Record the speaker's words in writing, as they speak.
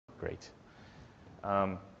Great.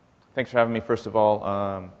 Thanks for having me. First of all,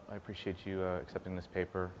 I appreciate you accepting this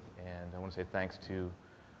paper, and I want to say thanks to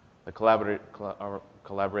the our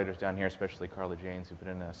collaborators down here, especially Carla Janes, who put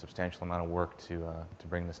in a substantial amount of work to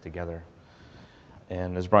bring this together.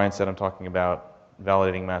 And as Brian said, I'm talking about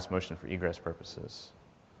validating mass motion for egress purposes.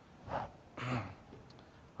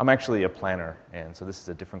 I'm actually a planner, and so this is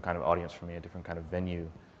a different kind of audience for me, a different kind of venue.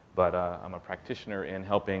 But I'm a practitioner in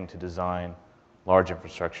helping to design large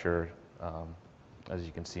infrastructure, as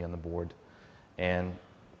you can see on the board. And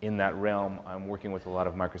in that realm, I'm working with a lot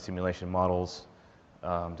of microsimulation models,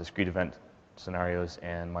 discrete event scenarios,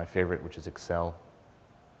 and my favorite, which is Excel.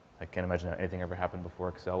 I can't imagine that anything ever happened before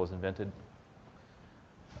Excel was invented.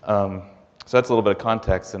 So that's a little bit of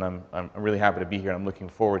context, and I'm really happy to be here. I'm looking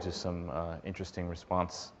forward to some interesting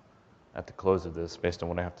response at the close of this based on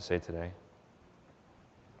what I have to say today.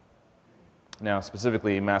 Now,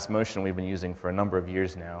 specifically, mass motion we've been using for a number of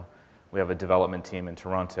years now. We have a development team in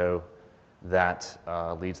Toronto that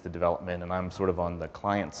leads the development, and I'm sort of on the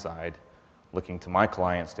client side, looking to my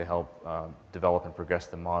clients to help develop and progress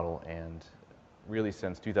the model. And really,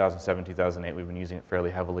 since 2007, 2008, we've been using it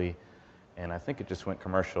fairly heavily, and I think it just went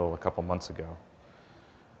commercial a couple months ago.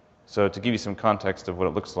 So to give you some context of what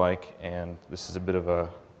it looks like, and this is a bit of a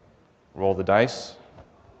roll the dice,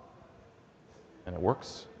 and it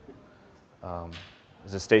works.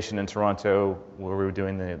 There's a station in Toronto where we were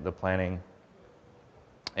doing the planning,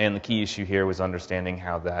 and the key issue here was understanding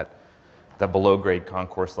how that below-grade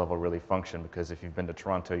concourse level really functioned, because if you've been to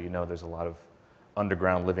Toronto, you know there's a lot of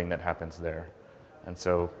underground living that happens there. And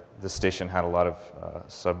so this station had a lot of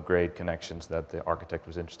subgrade connections that the architect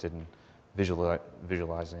was interested in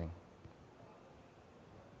visualizing.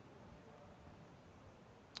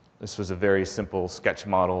 This was a very simple sketch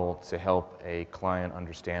model to help a client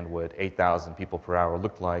understand what 8,000 people per hour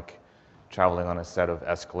looked like traveling on a set of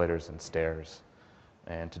escalators and stairs,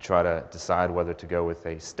 and to try to decide whether to go with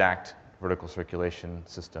a stacked vertical circulation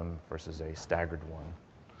system versus a staggered one.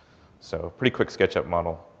 So pretty quick SketchUp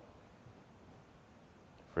model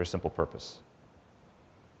for a simple purpose.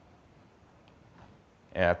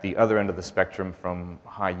 At the other end of the spectrum from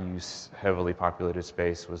high-use, heavily populated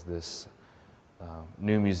space was this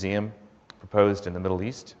new museum proposed in the Middle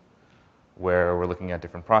East, where we're looking at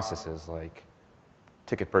different processes like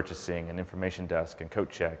ticket purchasing and information desk and coat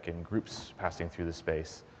check and groups passing through the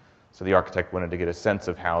space. So the architect wanted to get a sense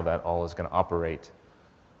of how that all is going to operate,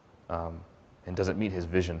 and does it meet his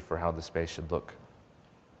vision for how the space should look.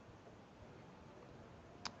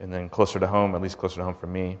 And then closer to home, at least closer to home for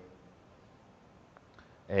me,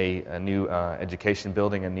 a new education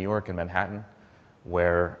building in New York, in Manhattan,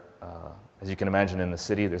 where, as you can imagine in the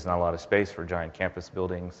city, there's not a lot of space for giant campus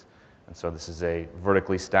buildings. And so this is a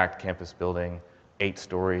vertically stacked campus building, 8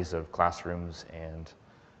 stories of classrooms and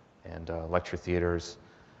lecture theaters.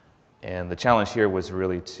 And the challenge here was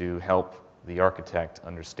really to help the architect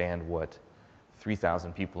understand what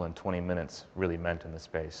 3,000 people in 20 minutes really meant in the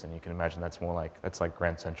space. And you can imagine that's like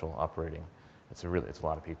Grand Central operating. It's a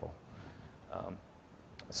lot of people.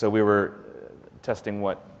 So we were testing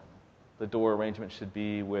what the door arrangement should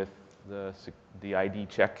be with the ID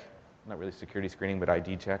check, not really security screening, but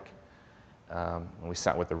ID check. And we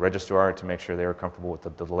sat with the registrar to make sure they were comfortable with the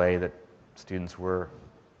delay that students were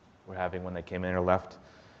having when they came in or left.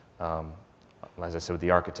 As I said, with the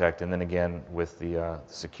architect, and then again with the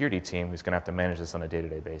security team, who's going to have to manage this on a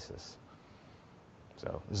day-to-day basis.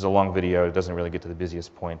 So this is a long video. It doesn't really get to the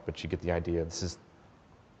busiest point, but you get the idea. This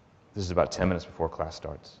is about 10 minutes before class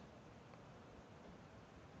starts.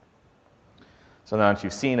 So now that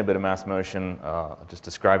you've seen a bit of mass motion, I'll just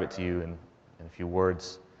describe it to you in a few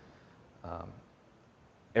words.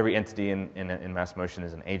 Every entity in mass motion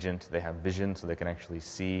is an agent. They have vision, so they can actually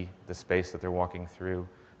see the space that they're walking through.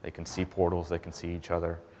 They can see portals, they can see each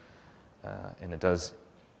other. And it does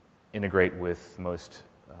integrate with most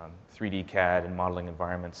 3D CAD and modeling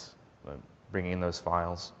environments, bringing in those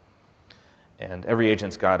files. And every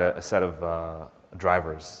agent's got a set of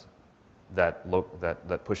drivers that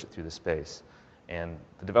push it through the space. And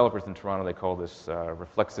the developers in Toronto, they call this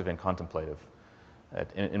reflexive and contemplative.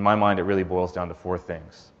 In my mind, it really boils down to 4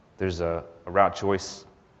 things. There's a route choice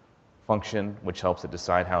function, which helps it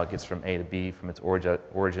decide how it gets from A to B, from its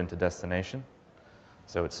origin to destination.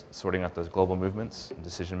 So it's sorting out those global movements and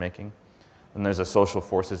decision making. And there's a social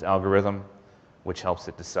forces algorithm, which helps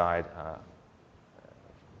it decide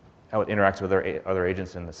how it interacts with other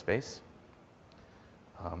agents in the space.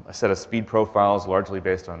 A set of speed profiles, largely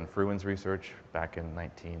based on Fruin's research back in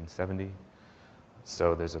 1970.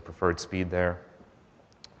 So there's a preferred speed there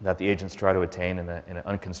that the agents try to attain in an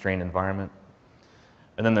unconstrained environment.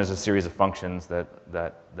 And then there's a series of functions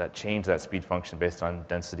that change that speed function based on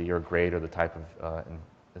density or grade or the type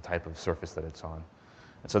of surface that it's on.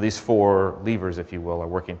 And so these four levers, if you will, are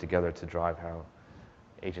working together to drive how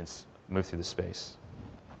agents move through the space.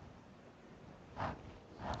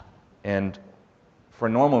 And for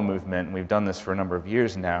normal movement, and we've done this for a number of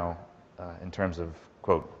years now in terms of,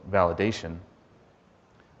 quote, validation,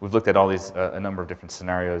 we've looked at all these, a number of different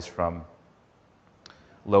scenarios from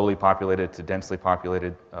lowly populated to densely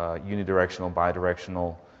populated, unidirectional,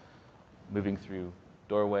 bidirectional, moving through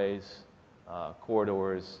doorways,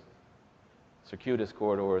 corridors, circuitous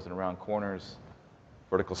corridors and around corners,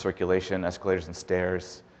 vertical circulation, escalators and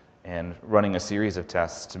stairs, and running a series of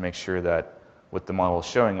tests to make sure that what the model is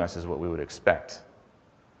showing us is what we would expect.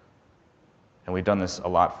 And we've done this a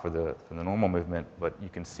lot for the normal movement, but you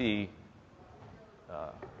can see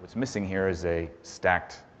what's missing here is a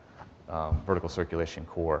stacked vertical circulation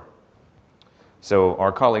core. So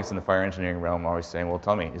our colleagues in the fire engineering realm are always saying, well,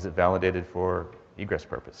 tell me, is it validated for egress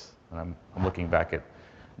purpose? And I'm looking back at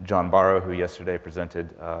John Barrow, who yesterday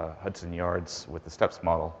presented Hudson Yards with the STEPS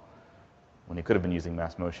model when he could have been using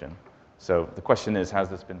mass motion. So the question is, has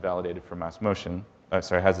this been validated for mass motion? Has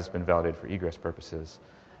this been validated for egress purposes?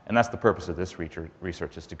 And that's the purpose of this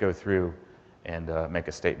research, is to go through and make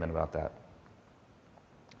a statement about that.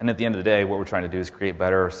 And at the end of the day, what we're trying to do is create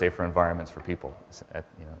better, safer environments for people.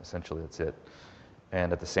 Essentially, that's it.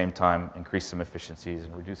 And at the same time, increase some efficiencies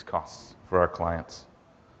and reduce costs for our clients.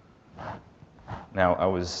 Now, I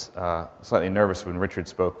was slightly nervous when Richard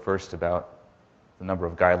spoke first about the number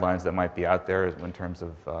of guidelines that might be out there in terms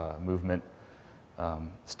of movement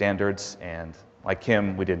standards. And like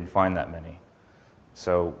him, we didn't find that many.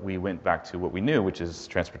 So we went back to what we knew, which is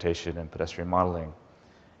transportation and pedestrian modeling.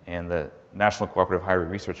 And the National Cooperative Highway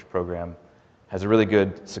Research Program has a really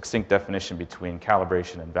good, succinct definition between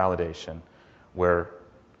calibration and validation, where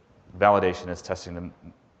validation is testing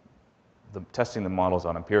the models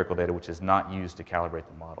on empirical data, which is not used to calibrate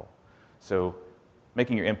the model. So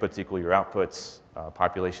making your inputs equal your outputs,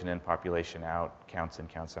 population in, population out, counts in,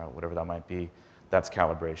 counts out, whatever that might be, that's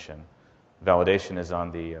calibration. Validation is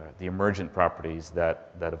on the emergent properties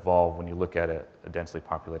that evolve when you look at a densely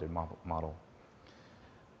populated model.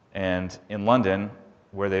 And in London,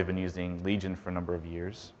 where they've been using Legion for a number of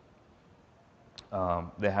years,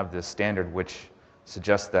 they have this standard which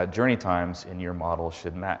suggests that journey times in your model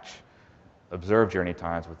should match observed journey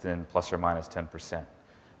times within plus or minus 10%.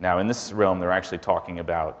 Now, in this realm, they're actually talking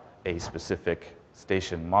about a specific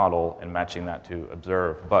station model and matching that to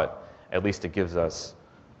observe, but at least it gives us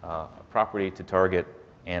a property to target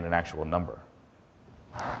and an actual number.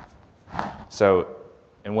 So,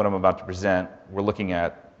 in what I'm about to present, we're looking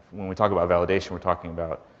at, when we talk about validation, we're talking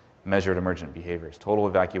about measured emergent behaviors, total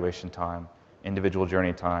evacuation time, individual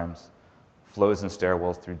journey times, flows in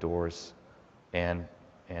stairwells through doors, and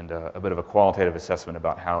a bit of a qualitative assessment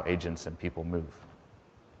about how agents and people move.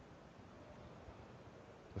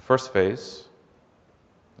 The first phase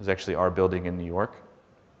is actually our building in New York,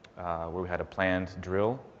 where we had a planned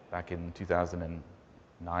drill back in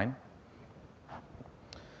 2009.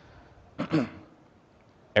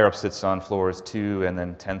 Arup sits on floors 2 and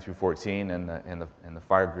then 10 through 14, and the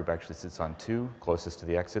fire group actually sits on 2, closest to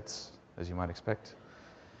the exits, as you might expect.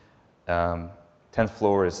 10th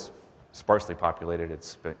floor is sparsely populated.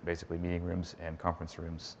 It's basically meeting rooms and conference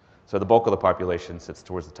rooms. So the bulk of the population sits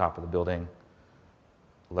towards the top of the building,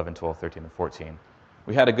 11, 12, 13, and 14.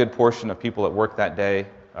 We had a good portion of people at work that day.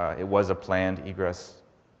 It was a planned egress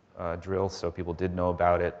drill, so people did know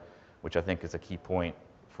about it, which I think is a key point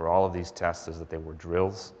for all of these tests, is that they were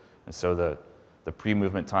drills. And so the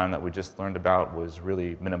pre-movement time that we just learned about was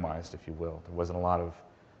really minimized, if you will. There wasn't a lot of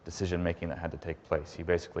decision-making that had to take place. You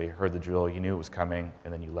basically heard the drill, you knew it was coming,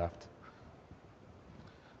 and then you left.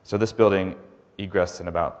 So this building egressed in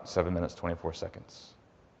about 7 minutes, 24 seconds.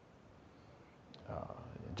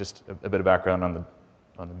 Just a bit of background on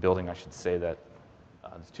the building, I should say that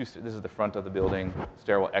this is the front of the building.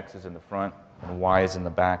 Stairwell X is in the front, and Y is in the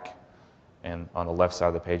back. And on the left side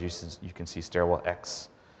of the page, you can see stairwell X.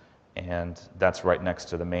 And that's right next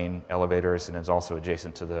to the main elevators, and is also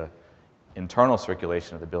adjacent to the internal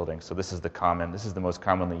circulation of the building. So this is the most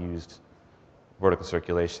commonly used vertical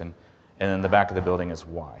circulation. And then the back of the building is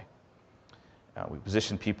Y. We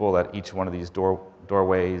position people at each one of these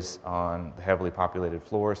doorways on the heavily populated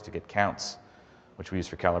floors to get counts, which we use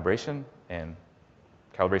for calibration, and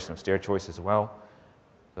calibration of stair choice as well.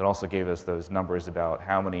 It also gave us those numbers about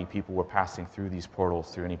how many people were passing through these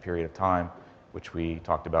portals through any period of time, which we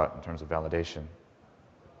talked about in terms of validation.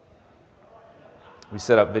 We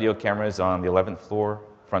set up video cameras on the 11th floor,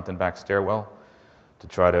 front and back stairwell, to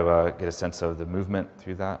try to get a sense of the movement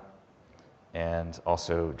through that, and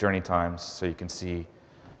also journey times. So you can see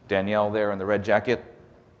Danielle there in the red jacket.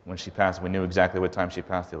 When she passed, we knew exactly what time she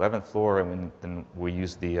passed the 11th floor, and then we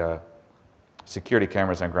used the security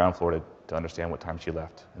cameras on ground floor to understand what time she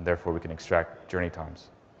left, and therefore we can extract journey times.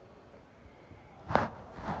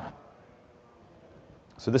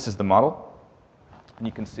 So this is the model, and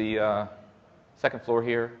you can see second floor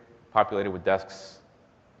here, populated with desks,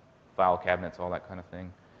 file cabinets, all that kind of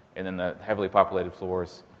thing, and then the heavily populated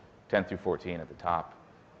floors, 10 through 14 at the top.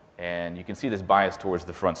 And you can see this bias towards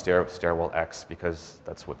the front stairwell X because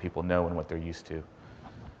that's what people know and what they're used to.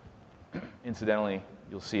 Incidentally,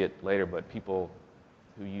 you'll see it later, but people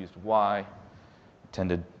who used Y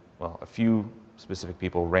tended, well, a few specific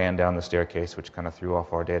people ran down the staircase, which kind of threw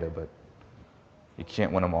off our data, but you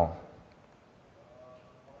can't win them all.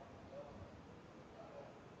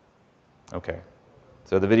 Okay,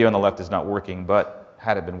 so the video on the left is not working, but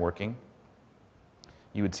had it been working,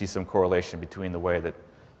 you would see some correlation between the way that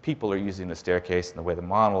people are using the staircase and the way the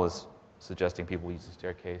model is suggesting people use the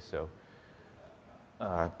staircase. So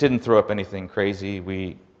didn't throw up anything crazy.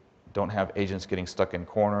 We don't have agents getting stuck in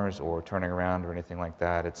corners or turning around or anything like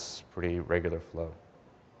that. It's pretty regular flow.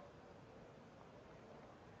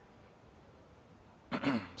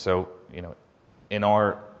 So, you know, in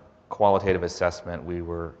our qualitative assessment, we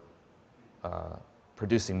were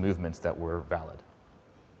producing movements that were valid.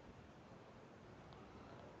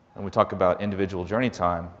 When we talk about individual journey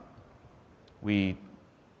time, we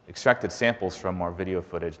extracted samples from our video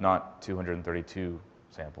footage, not 232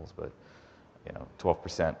 samples, but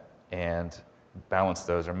 12%, and balanced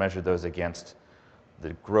those or measured those against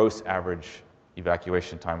the gross average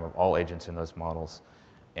evacuation time of all agents in those models.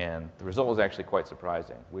 And the result was actually quite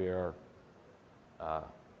surprising. We are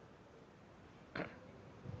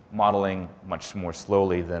modeling much more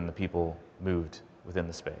slowly than the people moved within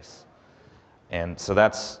the space. And so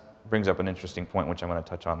that brings up an interesting point, which I'm going to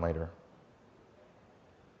touch on later.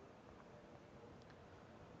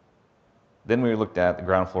 Then we looked at the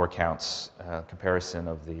ground floor counts, comparison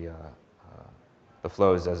of the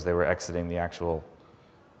flows as they were exiting the actual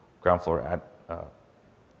ground floor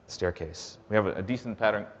staircase. We have a decent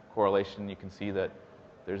pattern correlation. You can see that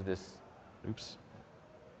there's this,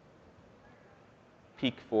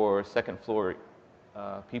 peak for second floor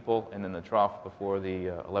people, and then the trough before the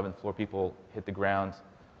 11th floor people hit the ground.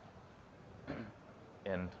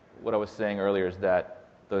 And what I was saying earlier is that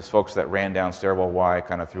those folks that ran down stairwell Y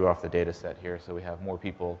kind of threw off the data set here, so we have more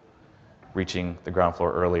people reaching the ground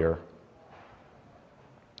floor earlier.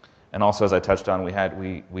 And also, as I touched on,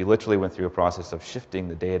 we literally went through a process of shifting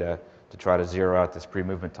the data to try to zero out this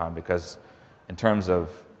pre-movement time, because in terms of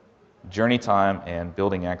journey time and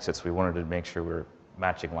building exits, we wanted to make sure we were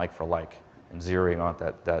matching like for like and zeroing out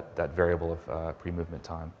that variable of pre-movement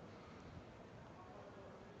time.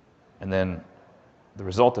 And then the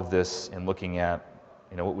result of this in looking at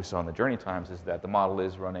what we saw in the journey times is that the model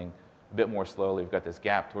is running a bit more slowly. We've got this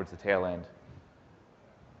gap towards the tail end,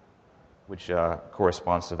 which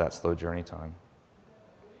corresponds to that slow journey time.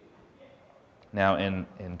 Now,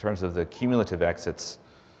 in terms of the cumulative exits,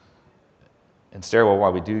 in stairwell Y,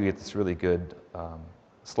 we do get this really good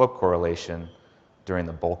slope correlation during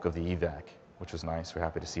the bulk of the evac, which was nice. We're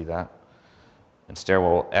happy to see that. In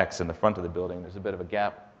stairwell X in the front of the building, there's a bit of a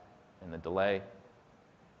gap in the delay,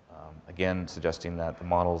 again suggesting that the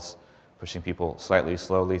model's pushing people slightly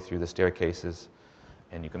slowly through the staircases.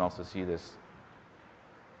 And you can also see this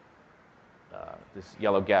this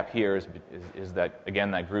yellow gap here is that,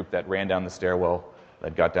 again, that group that ran down the stairwell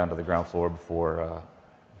that got down to the ground floor before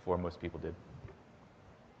most people did.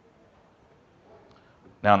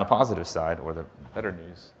 Now, on the positive side, or the better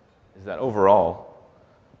news, is that overall,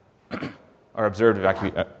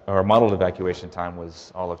 our modeled evacuation time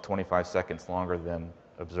was all of 25 seconds longer than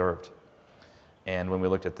observed. And when we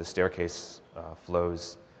looked at the staircase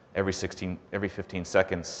flows, every 15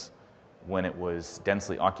 seconds, when it was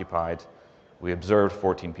densely occupied, we observed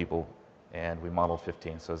 14 people, and we modeled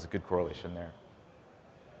 15. So there's a good correlation there.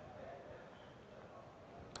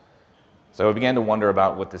 So I began to wonder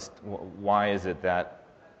about why is it that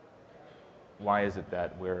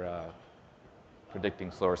we're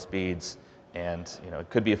predicting slower speeds? And it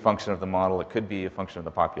could be a function of the model. It could be a function of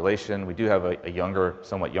the population. We do have a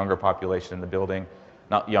somewhat younger population in the building,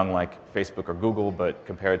 not young like Facebook or Google, but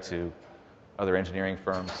compared to other engineering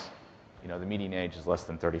firms, the median age is less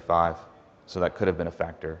than 35. So that could have been a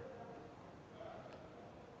factor.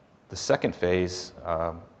 The second phase,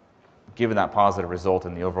 given that positive result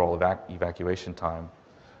in the overall evacuation time,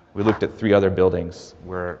 we looked at 3 other buildings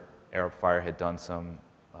where Arup Fire had done some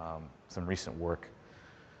recent work.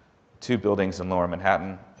 2 buildings in Lower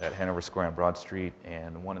Manhattan at Hanover Square and Broad Street,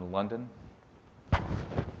 and 1 in London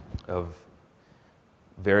of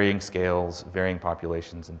varying scales, varying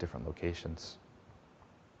populations in different locations.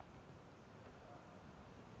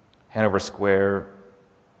 Hanover Square,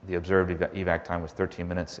 the observed evac time was 13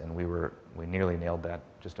 minutes, and we nearly nailed that,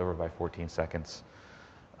 just over by 14 seconds.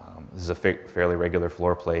 This is a fairly regular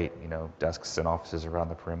floor plate, desks and offices around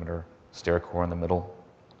the perimeter, stair core in the middle.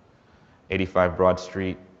 85 Broad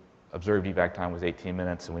Street, observed evac time was 18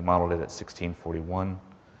 minutes, and we modeled it at 16:41.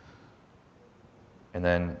 And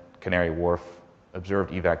then Canary Wharf,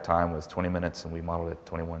 observed evac time was 20 minutes, and we modeled it at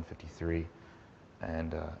 21:53.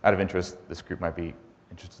 And out of interest, this group might be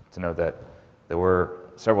interested to know that there were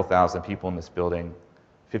several thousand people in this building.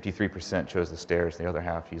 53% chose the stairs, and the other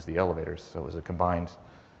half used the elevators. So it was a combined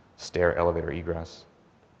stair elevator egress.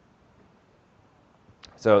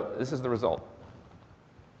 So this is the result.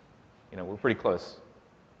 We're pretty close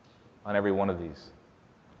on every one of these.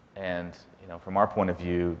 And from our point of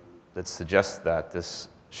view, that suggests that this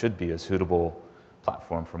should be a suitable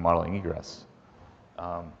platform for modeling egress.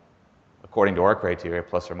 According to our criteria,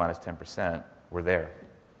 plus or minus 10%, we're there.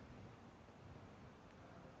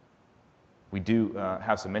 We do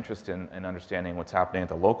have some interest in understanding what's happening at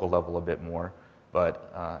the local level a bit more,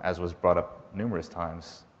 but as was brought up numerous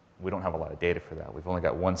times, we don't have a lot of data for that. We've only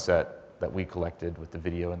got 1 set that we collected with the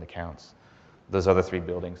video and the counts. Those other 3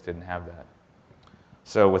 buildings didn't have that.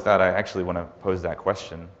 So with that, I actually want to pose that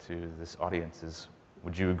question to this audience is,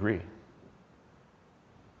 would you agree?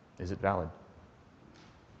 Is it valid?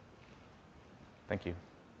 Thank you.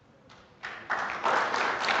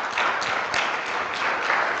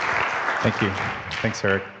 Thank you. Thanks,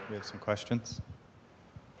 Eric. We have some questions.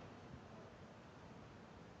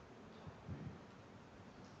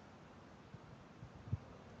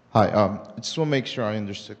 Hi, I just want to make sure I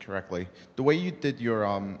understood correctly. The way you did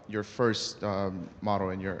your first model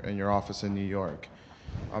in your office in New York,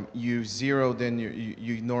 you zeroed in,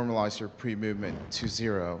 you normalized your pre-movement to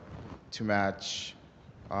 0 to match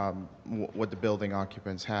what the building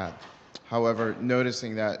occupants had. However,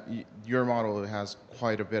 noticing that your model has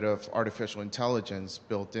quite a bit of artificial intelligence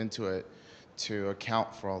built into it to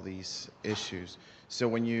account for all these issues. So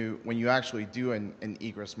when you actually do an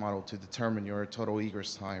egress model to determine your total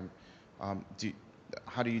egress time,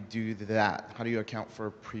 how do you do that? How do you account for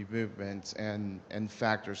pre-movement and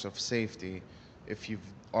factors of safety if you've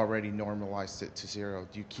already normalized it to 0?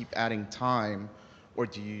 Do you keep adding time, or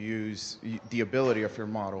do you use the ability of your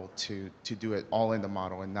model to do it all in the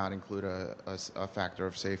model and not include a factor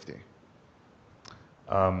of safety?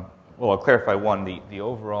 Well, I'll clarify one. The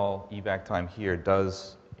overall evac time here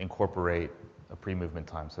does incorporate a pre-movement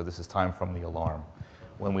time. So this is time from the alarm.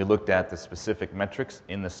 When we looked at the specific metrics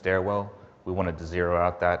in the stairwell, we wanted to zero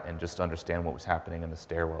out that and just understand what was happening in the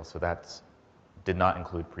stairwell. So that did not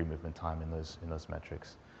include pre-movement time in those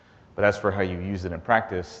metrics. But as for how you use it in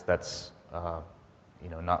practice, that's I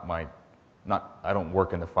don't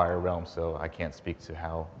work in the fire realm, so I can't speak to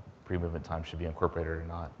how pre-movement time should be incorporated or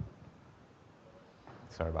not.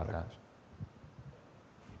 Sorry about that.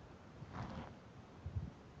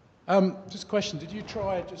 Just a question, did you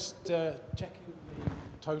try just checking the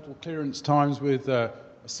total clearance times with the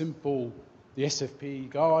SFP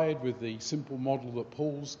guide with the simple model that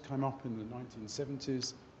Paul's came up in the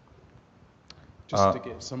 1970s? Just to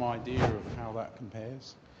get some idea of how that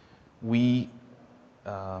compares? We,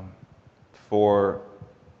 for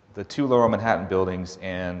the 2 Lower Manhattan buildings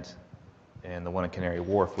and the one in Canary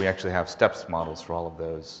Wharf, we actually have steps models for all of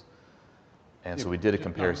those. And so we did a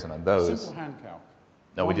comparison on those. Simple hand calc.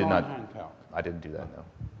 No, we did not. Hand calc. I didn't do that, no.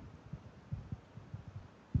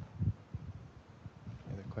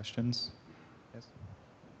 Any other questions? Yes.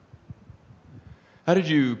 How did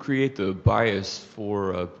you create the bias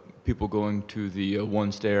for people going to the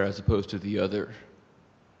one stair as opposed to the other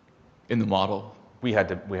in the model? We had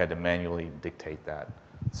to manually dictate that.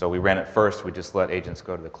 So we ran it first. We just let agents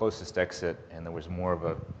go to the closest exit, and there was more of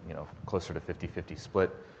a closer to 50-50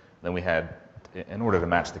 split. Then we had, in order to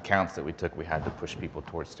match the counts that we took, we had to push people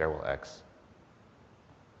towards stairwell X.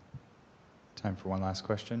 Time for one last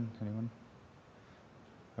question. Anyone?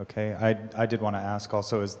 Okay, I did want to ask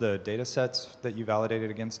also, is the data sets that you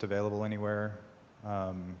validated against available anywhere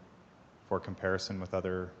for comparison with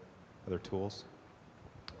other tools?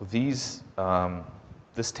 These,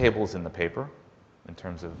 this table is in the paper in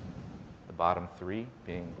terms of the bottom 3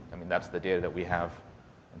 being, that's the data that we have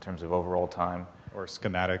in terms of overall time. Or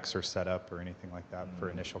schematics or setup or anything like that for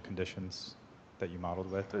initial conditions that you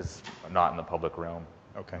modeled with? It's not in the public realm.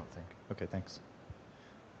 Okay. I don't think. Okay, thanks.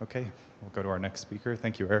 Okay, we'll go to our next speaker.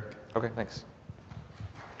 Thank you, Eric. Okay, thanks.